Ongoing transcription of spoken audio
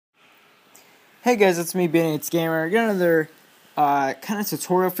Hey guys, it's me, It's Gamer. I got another kind of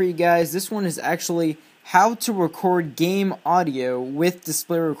tutorial for you guys. This one is actually how to record game audio with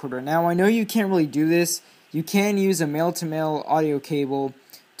Display Recorder. Now, I know you can't really do this. You can use a male-to-male audio cable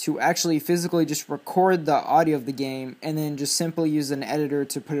to actually physically just record the audio of the game and then just simply use an editor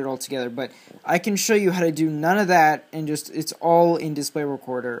to put it all together. But I can show you how to do none of that and just it's all in Display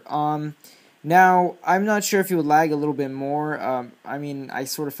Recorder. Now, I'm not sure if you would lag a little bit more. I mean, I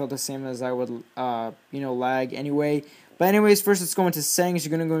sort of felt the same as I would, lag anyway. But anyways, first let's go into settings.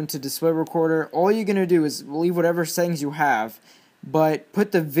 You're going to go into Display Recorder. All you're going to do is leave whatever settings you have, but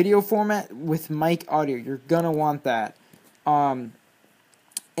put the video format with mic audio. You're going to want that. And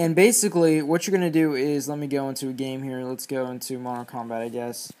basically, what you're going to do is, let me go into a game here. Let's go into Modern Combat, I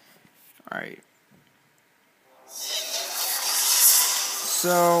guess. Alright.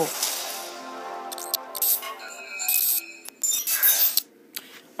 So...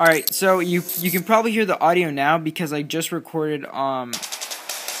 Alright, so you can probably hear the audio now because I just recorded, oh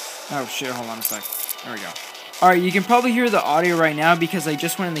shit, hold on a sec. There we go. Alright, you can probably hear the audio right now because I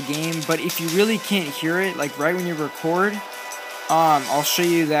just went in the game, but if you really can't hear it, like right when you record, I'll show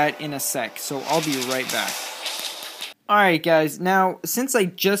you that in a sec, so I'll be right back. Alright guys, now, since I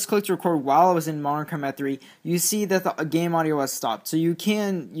just clicked record while I was in Modern Combat 3, you see that the game audio has stopped. So you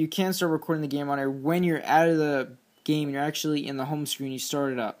can start recording the game audio when you're out of the game and you're actually in the home screen, you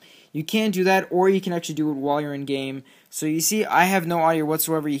start it up. You can do that, or you can actually do it while you're in game. So you see, I have no audio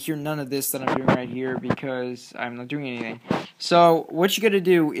whatsoever. You hear none of this that I'm doing right here because I'm not doing anything. So what you got to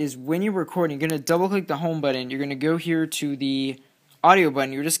do is when you're recording, you're going to double click the home button. You're going to go here to the audio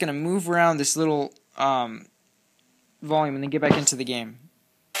button. You're just going to move around this little volume and then get back into the game.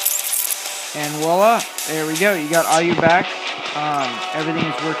 And voila, there we go. You got audio back. Everything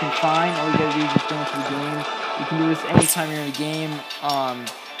is working fine. All you got to do is just go into the game. You can do this anytime you're in a game,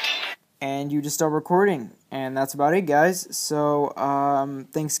 and you just start recording, and that's about it, guys. So,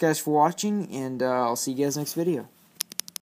 thanks guys for watching, and I'll see you guys next video.